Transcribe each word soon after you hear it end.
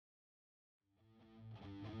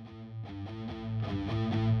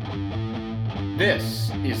This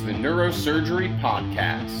is the Neurosurgery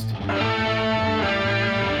Podcast.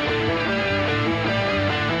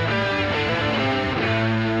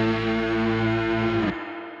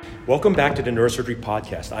 Welcome back to the Neurosurgery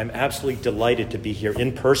Podcast. I'm absolutely delighted to be here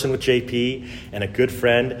in person with JP and a good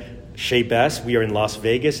friend, Shay Bess. We are in Las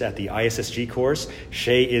Vegas at the ISSG course.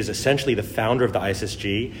 Shay is essentially the founder of the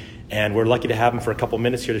ISSG, and we're lucky to have him for a couple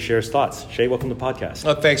minutes here to share his thoughts. Shay, welcome to the podcast.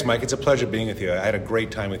 Oh, thanks, Mike. It's a pleasure being with you. I had a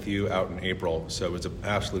great time with you out in April, so it was an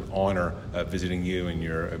absolute honor visiting you and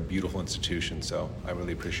your beautiful institution, so I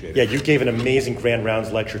really appreciate it. Yeah, you gave an amazing Grand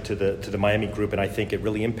Rounds lecture to the Miami group, and I think it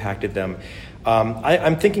really impacted them.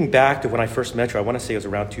 I'm thinking back to when I first met you. I want to say it was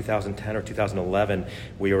around 2010 or 2011.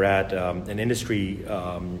 We were at an industry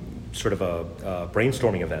sort of a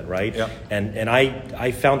brainstorming event, right? Yep. And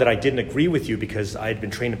I found that I didn't agree with you because I had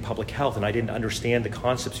been trained in public health and I didn't understand the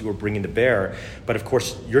concepts you were bringing to bear. But of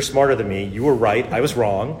course, you're smarter than me. You were right. I was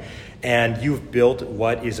wrong. And you've built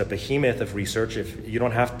what is a behemoth of research. If you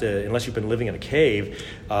don't have to, unless you've been living in a cave,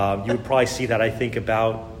 you would probably see that I think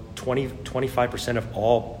about 25% of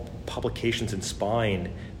all publications in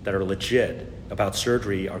spine that are legit about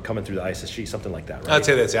surgery are coming through the ISSG, something like that, right? I'd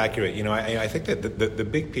say that's accurate. You know, I think that the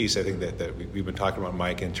big piece, I think that we've been talking about,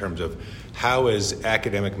 Mike, in terms of how is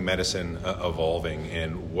academic medicine evolving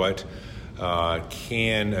and what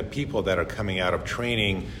can people that are coming out of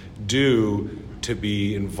training do to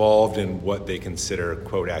be involved in what they consider,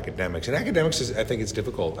 quote, academics. And academics I think it's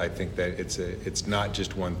difficult. I think that it's not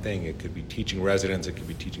just one thing. It could be teaching residents, it could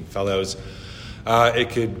be teaching fellows. It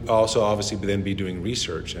could also obviously then be doing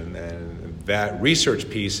research, and that research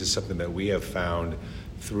piece is something that we have found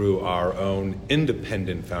through our own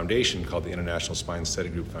independent foundation called the International Spine Study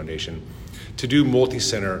Group Foundation to do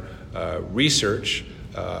multi-center research,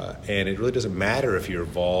 and it really doesn't matter if you're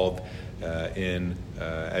involved at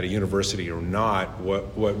a university or not.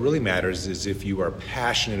 What really matters is if you are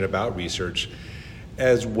passionate about research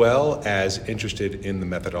as well as interested in the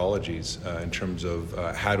methodologies in terms of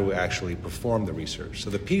how to actually perform the research. So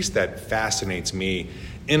the piece that fascinates me,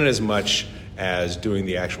 in as much as doing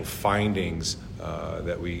the actual findings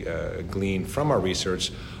that we glean from our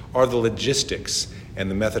research, are the logistics and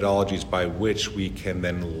the methodologies by which we can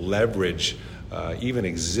then leverage even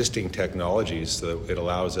existing technologies, so that it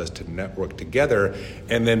allows us to network together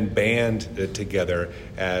and then band together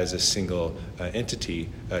as a single entity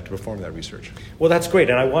to perform that research. Well, that's great,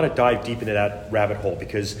 and I want to dive deep into that rabbit hole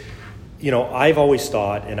because, you know, I've always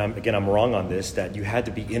thought, and I'm wrong on this, that you had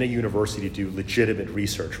to be in a university to do legitimate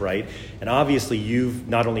research, right? And obviously you've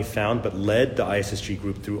not only found but led the ISSG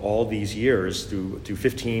group through all these years, through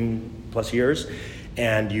 15 plus years,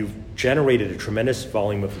 and you've generated a tremendous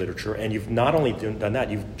volume of literature, and you've not only done that,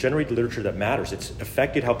 you've generated literature that matters. It's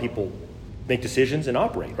affected how people make decisions and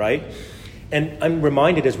operate, right? And I'm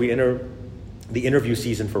reminded as we enter the interview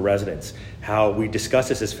season for residents, how we discuss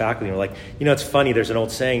this as faculty, and we're like, you know, it's funny, there's an old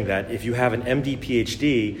saying that if you have an MD,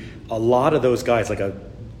 PhD, a lot of those guys, like a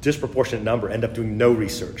disproportionate number, end up doing no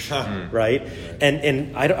research, right?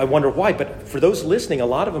 And I wonder why, but for those listening, a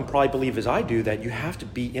lot of them probably believe, as I do, that you have to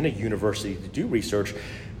be in a university to do research,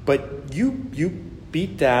 but you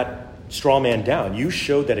beat that straw man down. You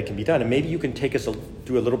showed that it can be done, and maybe you can take us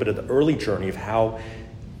through a little bit of the early journey of how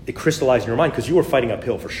it crystallized in your mind, because you were fighting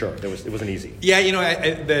uphill for sure. It wasn't easy. Yeah, you know,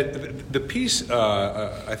 the piece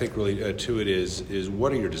I think really to it is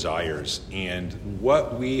what are your desires, and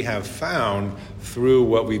what we have found through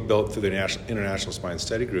what we built through the International Spine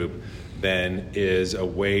Study Group then is a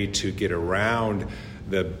way to get around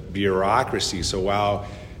the bureaucracy. So while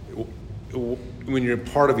when you're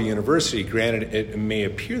part of a university, granted, it may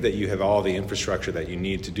appear that you have all the infrastructure that you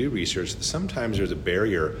need to do research. Sometimes there's a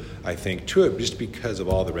barrier, I think, to it just because of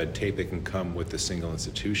all the red tape that can come with a single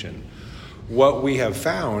institution. What we have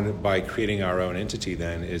found by creating our own entity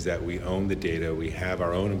then is that we own the data, we have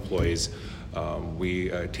our own employees,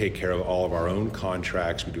 we take care of all of our own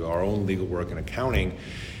contracts, we do our own legal work and accounting.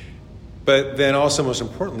 But then also, most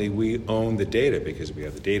importantly, we own the data because we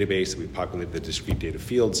have the database, we populate the discrete data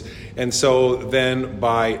fields. And so then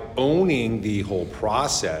by owning the whole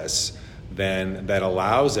process, then that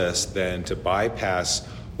allows us then to bypass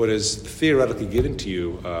what is theoretically given to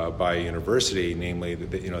you by a university, namely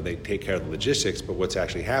that, you know, they take care of the logistics, but what's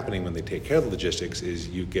actually happening when they take care of the logistics is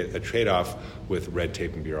you get a trade-off with red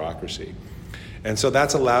tape and bureaucracy. And so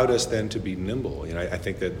that's allowed us then to be nimble. You know, I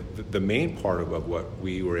think that the main part of what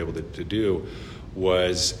we were able to do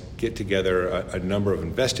was get together a number of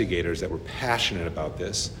investigators that were passionate about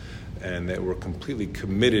this and that were completely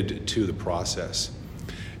committed to the process.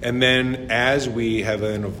 And then as we have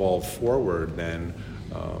then evolved forward, then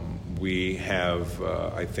We have,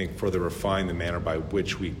 I think, further refined the manner by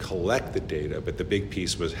which we collect the data, but the big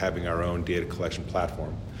piece was having our own data collection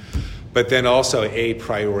platform. But then also a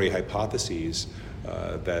priori hypotheses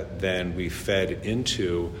that then we fed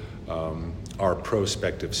into our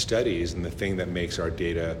prospective studies. And the thing that makes our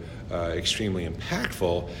data extremely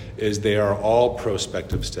impactful is they are all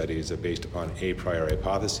prospective studies that are based upon a priori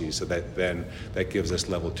hypotheses, so that gives us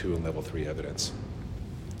level 2 and level 3 evidence.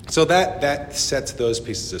 So that sets those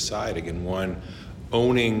pieces aside. Again, one,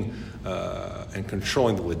 owning and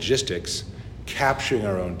controlling the logistics, capturing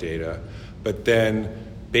our own data, but then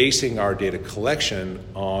basing our data collection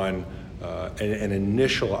on an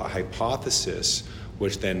initial hypothesis,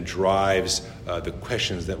 which then drives the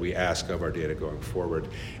questions that we ask of our data going forward.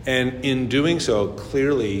 And in doing so,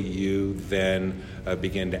 clearly you then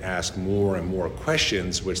begin to ask more and more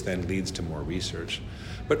questions, which then leads to more research.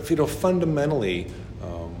 But fundamentally,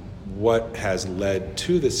 what has led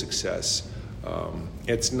to the success,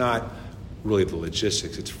 it's not really the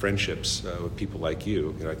logistics, it's friendships with people like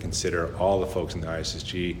you. I consider all the folks in the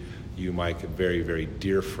ISSG, you, Mike, a very, very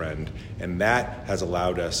dear friend, and that has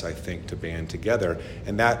allowed us, I think, to band together,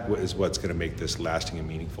 and that is what's going to make this lasting and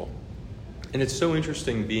meaningful. And it's so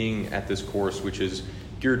interesting being at this course, which is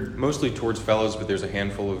geared mostly towards fellows, but there's a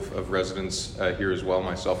handful of residents here as well,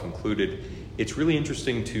 myself included. It's really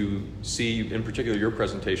interesting to see, in particular, your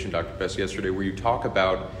presentation, Dr. Bess, yesterday, where you talk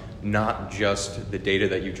about not just the data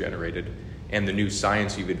that you generated and the new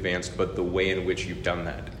science you've advanced, but the way in which you've done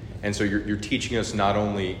that. And so you're teaching us not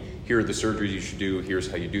only here are the surgeries you should do,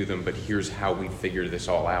 here's how you do them, but here's how we figure this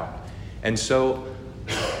all out. And so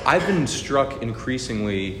I've been struck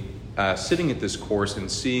increasingly sitting at this course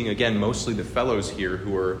and seeing, again, mostly the fellows here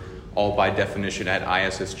who are all by definition at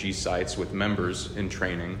ISSG sites with members in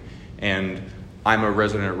training. And I'm a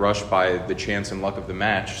resident at Rush by the chance and luck of the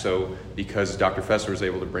match, so because Dr. Fesser was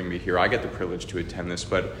able to bring me here, I get the privilege to attend this.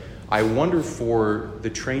 But I wonder for the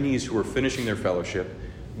trainees who are finishing their fellowship,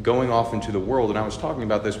 going off into the world, and I was talking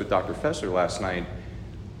about this with Dr. Fesser last night,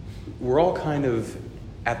 we're all kind of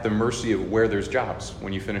at the mercy of where there's jobs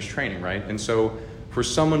when you finish training, right? And so for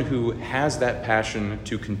someone who has that passion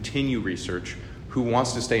to continue research, who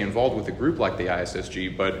wants to stay involved with a group like the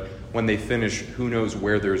ISSG, but when they finish, who knows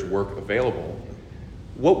where there's work available,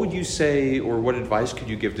 what would you say, or what advice could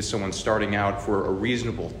you give to someone starting out for a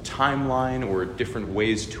reasonable timeline or different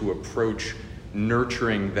ways to approach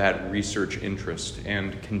nurturing that research interest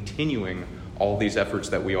and continuing all these efforts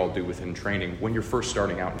that we all do within training when you're first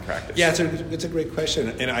starting out in practice? Yeah, it's a great question.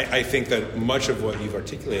 And I think that much of what you've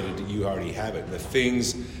articulated, you already have it. The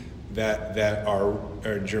things that are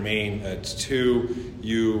germane to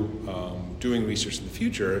you doing research in the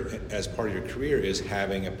future as part of your career is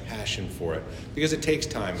having a passion for it. Because it takes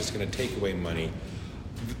time. It's going to take away money.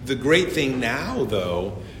 The great thing now,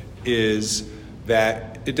 though, is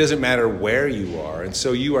that it doesn't matter where you are. And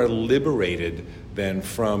so you are liberated then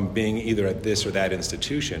from being either at this or that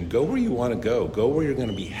institution. Go where you want to go. Go where you're going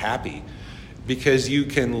to be happy. Because you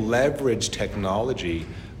can leverage technology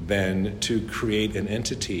then to create an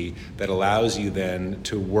entity that allows you then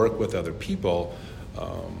to work with other people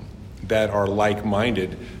that are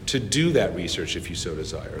like-minded to do that research if you so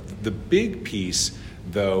desire. The big piece,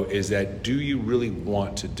 though, is that do you really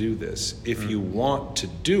want to do this? If you want to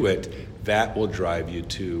do it, that will drive you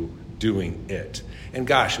to doing it. And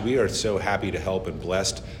gosh, we are so happy to help and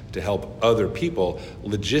blessed to help other people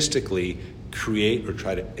logistically create or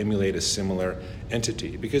try to emulate a similar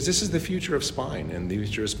entity, because this is the future of spine and the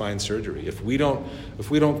future of spine surgery. If we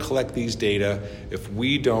don't collect these data, if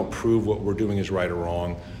we don't prove what we're doing is right or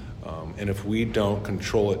wrong, and if we don't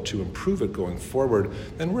control it to improve it going forward,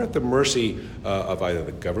 then we're at the mercy of either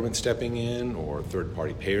the government stepping in or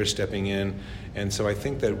third-party payers stepping in. And so I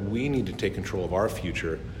think that we need to take control of our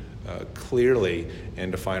future clearly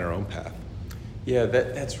and define our own path. Yeah,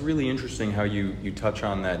 that's really interesting how you touch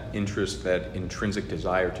on that interest, that intrinsic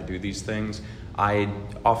desire to do these things. I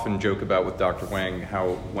often joke about with Dr. Wang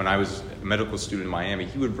how when I was a medical student in Miami,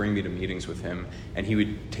 he would bring me to meetings with him, and he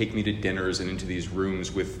would take me to dinners and into these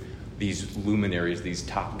rooms with these luminaries, these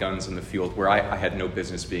top guns in the field, where I had no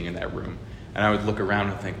business being in that room. And I would look around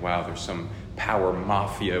and think, wow, there's some power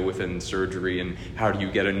mafia within surgery, and how do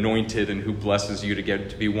you get anointed, and who blesses you to get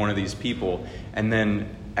to be one of these people? And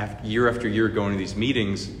then year after year going to these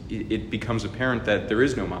meetings, it becomes apparent that there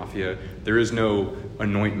is no mafia, there is no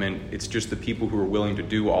anointment. It's just the people who are willing to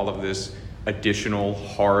do all of this additional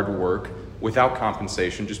hard work without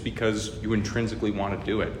compensation just because you intrinsically want to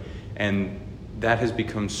do it. And that has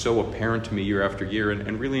become so apparent to me year after year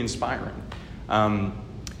and really inspiring.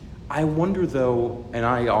 I wonder though, and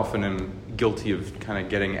I often am guilty of kind of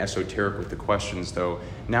getting esoteric with the questions, though.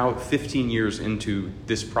 Now, 15 years into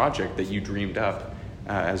this project that you dreamed up,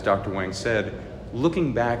 as Dr. Wang said,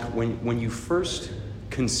 looking back, when you first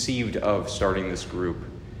conceived of starting this group,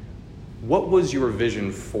 what was your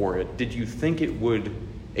vision for it? Did you think it would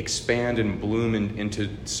expand and bloom into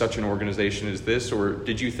such an organization as this, or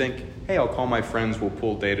did you think, hey, I'll call my friends, we'll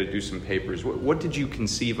pull data, do some papers? What did you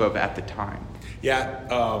conceive of at the time?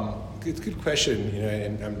 Yeah, good question.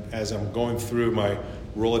 And as I'm going through my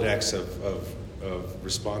Rolodex of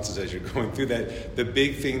responses as you're going through that, the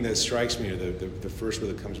big thing that strikes me, or the first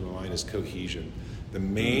word that comes to my mind, is cohesion. The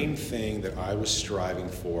main thing that I was striving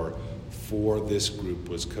for this group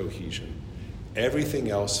was cohesion. Everything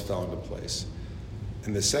else fell into place.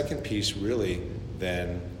 And the second piece really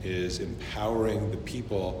then is empowering the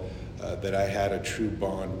people that I had a true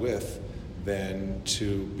bond with then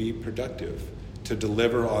to be productive, to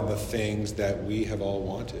deliver on the things that we have all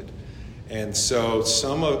wanted. And so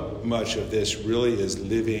much of this really is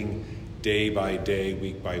living day by day,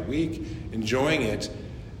 week by week, enjoying it.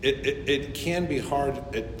 It can be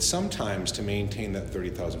hard sometimes to maintain that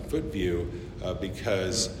 30,000-foot view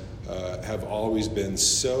because have always been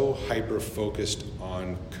so hyper-focused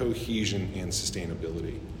on cohesion and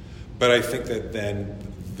sustainability. But I think that then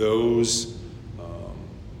those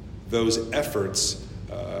efforts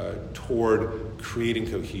toward creating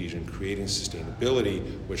cohesion, creating sustainability,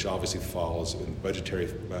 which obviously falls in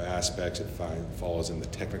budgetary aspects, it falls in the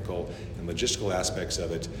technical and logistical aspects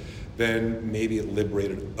of it, then maybe it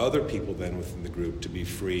liberated other people then within the group to be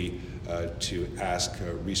free to ask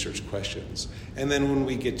research questions. And then when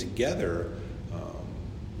we get together,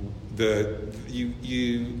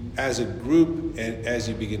 you as a group and as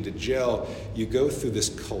you begin to gel, you go through this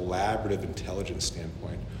collaborative intelligence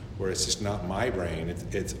standpoint where it's just not my brain,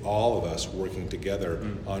 it's all of us working together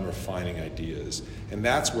on refining ideas. And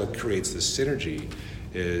that's what creates the synergy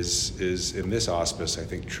is in this auspice, I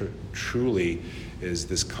think truly is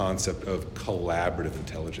this concept of collaborative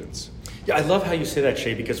intelligence. Yeah, I love how you say that,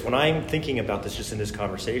 Shay, because when I'm thinking about this just in this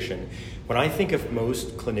conversation, when I think of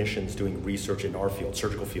most clinicians doing research in our field,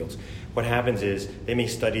 surgical fields, what happens is they may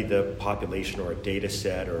study the population or a data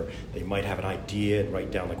set, or they might have an idea and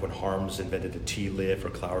write down, like when Harms invented the T-LIF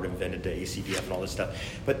or Cloward invented the ACDF and all this stuff.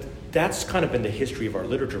 But that's kind of been the history of our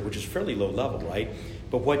literature, which is fairly low level, right?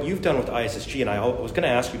 But what you've done with ISSG, and I was going to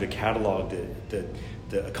ask you to catalog the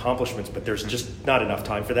accomplishments, but there's just not enough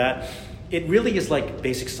time for that. It really is like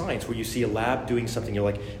basic science where you see a lab doing something, you're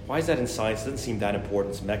like, why is that in science? It doesn't seem that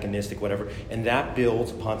important, it's mechanistic, whatever. And that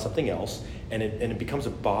builds upon something else, and it becomes a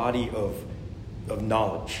body of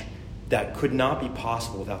knowledge that could not be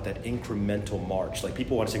possible without that incremental march. Like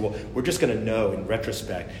people want to say, well, we're just going to know in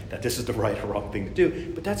retrospect that this is the right or wrong thing to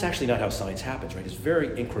do. But that's actually not how science happens, right? It's very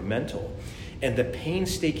incremental. And the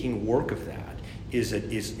painstaking work of that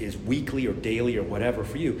is weekly or daily or whatever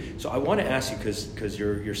for you. So I want to ask you, because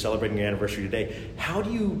you're celebrating your anniversary today, how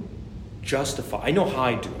do you justify, I know how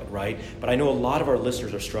I do it, right? But I know a lot of our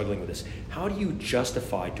listeners are struggling with this. How do you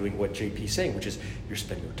justify doing what JP's saying, which is you're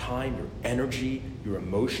spending your time, your energy, your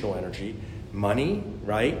emotional energy, money,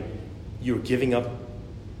 right? You're giving up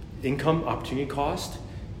income, opportunity cost,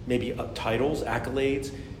 maybe titles,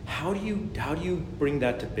 accolades. How do you bring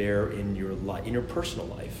that to bear in your life, in your personal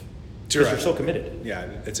life? Sure. Because you're so committed. Yeah,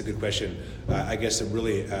 it's a good question. I guess it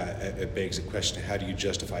really it begs the question, how do you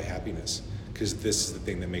justify happiness? Because this is the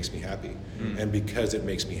thing that makes me happy. And because it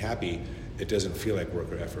makes me happy, it doesn't feel like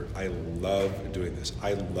work or effort. I love doing this.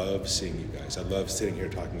 I love seeing you guys. I love sitting here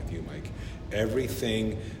talking with you, Mike.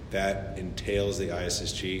 Everything that entails the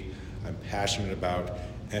ISSG, I'm passionate about,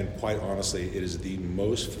 and quite honestly, it is the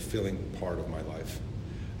most fulfilling part of my life.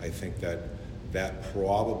 I think that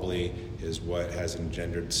probably is what has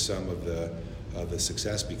engendered some of the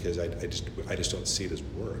success, because I just don't see it as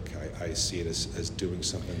work. I see it as doing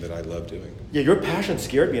something that I love doing. Yeah, your passion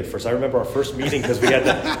scared me at first. I remember our first meeting, because we had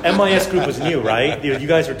the MIS group was new, right? You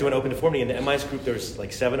guys were doing open deformity, and the MIS group, there's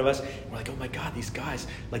like 7 of us. We're like, oh my God, these guys,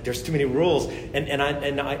 like there's too many rules. And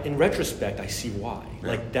I in retrospect, I see why. Yeah.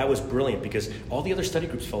 Like that was brilliant, because all the other study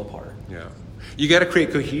groups fell apart. Yeah, you got to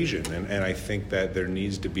create cohesion, and I think that there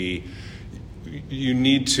needs to be. You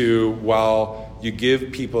need to, while you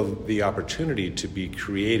give people the opportunity to be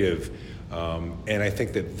creative, and I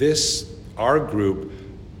think that our group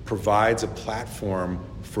provides a platform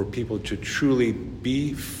for people to truly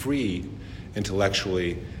be free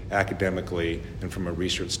intellectually, academically, and from a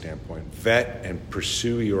research standpoint. Vet and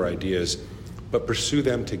pursue your ideas, but pursue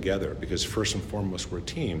them together, because first and foremost, we're a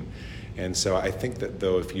team. And so I think that,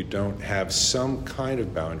 though, if you don't have some kind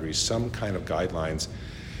of boundaries, some kind of guidelines,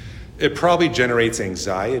 It probably generates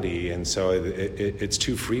anxiety, and so it's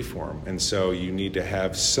too freeform. And so you need to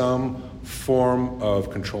have some form of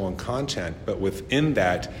control and content, but within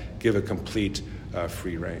that, give a complete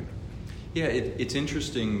free rein. Yeah, it's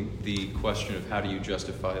interesting, the question of how do you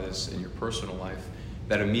justify this in your personal life.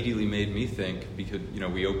 That immediately made me think, because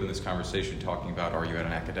we opened this conversation talking about, are you at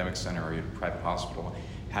an academic center, are you at a private hospital?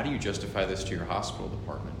 How do you justify this to your hospital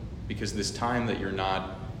department? Because this time that you're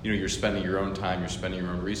not, you're spending your own time, you're spending your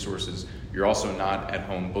own resources, you're also not at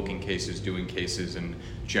home booking cases, doing cases, and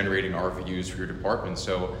generating RVUs for your department.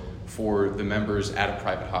 So for the members at a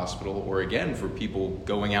private hospital, or again, for people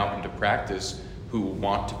going out into practice who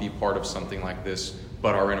want to be part of something like this,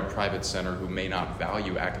 but are in a private center who may not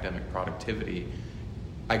value academic productivity,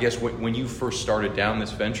 I guess when you first started down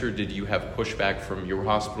this venture, did you have pushback from your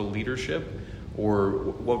hospital leadership? Or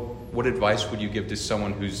what advice would you give to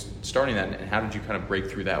someone who's starting that, and how did you kind of break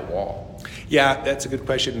through that wall? Yeah, that's a good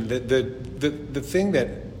question. The thing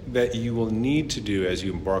that you will need to do as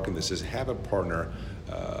you embark on this is have a partner,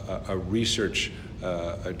 a research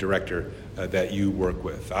director that you work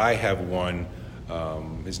with. I have one,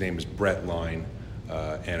 his name is Brett Line,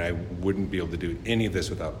 and I wouldn't be able to do any of this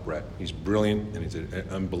without Brett. He's brilliant, and he's an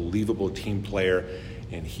unbelievable team player,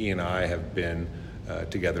 and he and I have been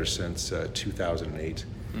together since 2008.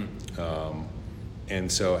 And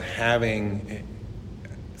so having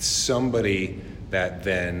somebody that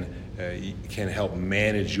then can help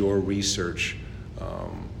manage your research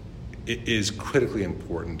is critically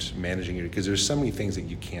important, managing it, because there's so many things that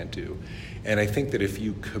you can't do. And I think that if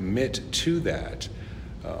you commit to that,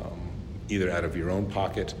 either out of your own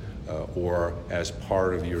pocket or as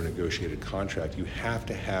part of your negotiated contract, you have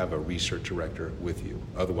to have a research director with you.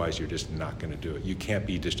 Otherwise, you're just not going to do it. You can't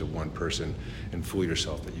be just a one person and fool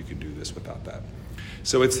yourself that you can do this without that.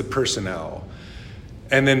 So it's the personnel.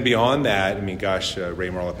 And then beyond that, Ray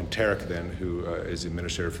Marlip-Panteric then, who is the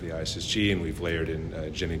administrator for the ISSG, and we've layered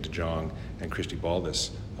in Jenny DeJong and Christy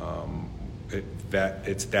Baldus.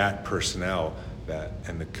 It's that personnel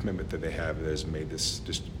and the commitment that they have that has made this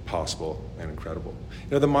just possible and incredible.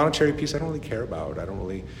 The monetary piece I don't really care about. I don't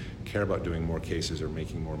really care about doing more cases or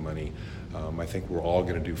making more money. I think we're all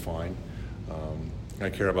going to do fine. I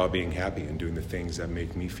care about being happy and doing the things that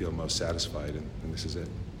make me feel most satisfied, and this is it.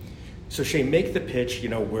 So Shane, make the pitch.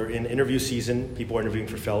 We're in interview season. People are interviewing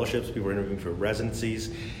for fellowships. People are interviewing for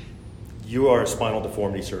residencies. You are a spinal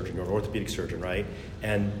deformity surgeon. You're an orthopedic surgeon, right?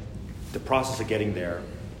 And the process of getting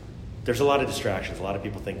there's a lot of distractions. A lot of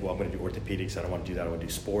people think, well, I'm going to do orthopedics. I don't want to do that. I want to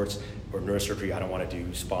do sports or neurosurgery. I don't want to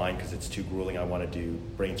do spine because it's too grueling. I want to do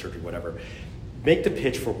brain surgery, whatever. Make the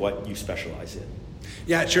pitch for what you specialize in.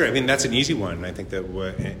 Yeah, sure. That's an easy one. I think that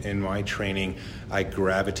in my training, I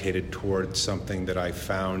gravitated towards something that I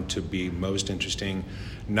found to be most interesting,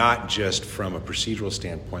 not just from a procedural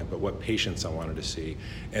standpoint, but what patients I wanted to see.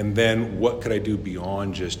 And then what could I do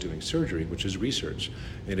beyond just doing surgery, which is research.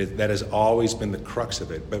 That has always been the crux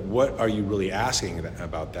of it. But what are you really asking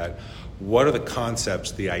about that? What are the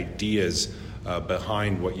concepts, the ideas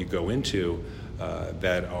behind what you go into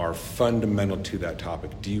that are fundamental to that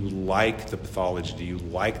topic? Do you like the pathology? Do you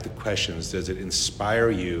like the questions? Does it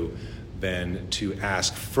inspire you then to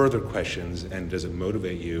ask further questions, and does it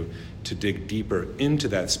motivate you to dig deeper into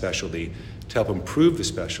that specialty to help improve the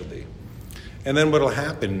specialty? And then what will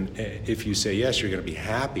happen if you say yes, you're going to be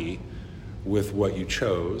happy with what you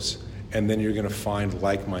chose, and then you're going to find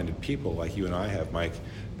like-minded people like you and I have, Mike,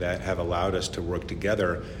 that have allowed us to work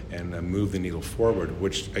together and move the needle forward,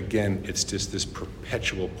 which, again, it's just this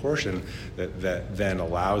perpetual portion that then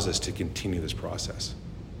allows us to continue this process.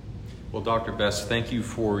 Well, Dr. Best, thank you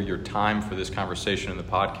for your time for this conversation in the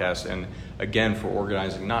podcast, and again for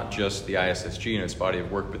organizing not just the ISSG and its body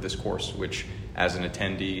of work, but this course, which as an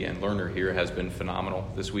attendee and learner here has been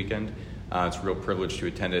phenomenal this weekend. It's a real privilege to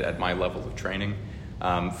attend it at my level of training.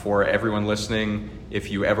 For everyone listening,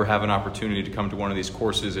 if you ever have an opportunity to come to one of these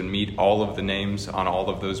courses and meet all of the names on all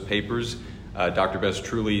of those papers, Dr. Best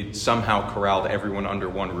truly somehow corralled everyone under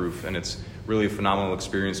one roof, and it's really a phenomenal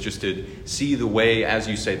experience just to see the way, as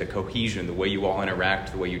you say, the cohesion, the way you all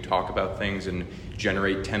interact, the way you talk about things and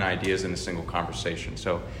generate 10 ideas in a single conversation.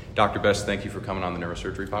 So, Dr. Best, thank you for coming on the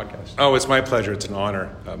Neurosurgery Podcast. Oh, it's my pleasure. It's an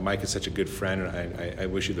honor. Mike is such a good friend, and I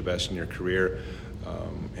wish you the best in your career.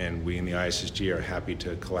 And we in the ISSG are happy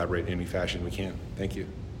to collaborate in any fashion we can. Thank you.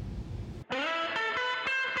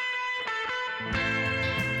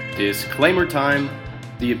 Disclaimer time.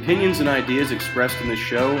 The opinions and ideas expressed in this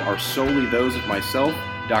show are solely those of myself,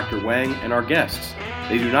 Dr. Wang, and our guests.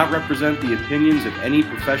 They do not represent the opinions of any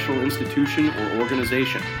professional institution or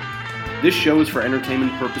organization. This show is for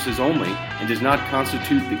entertainment purposes only and does not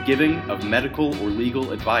constitute the giving of medical or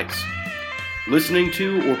legal advice. Listening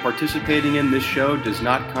to or participating in this show does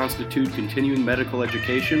not constitute continuing medical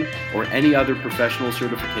education or any other professional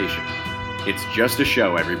certification. It's just a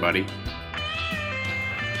show, everybody.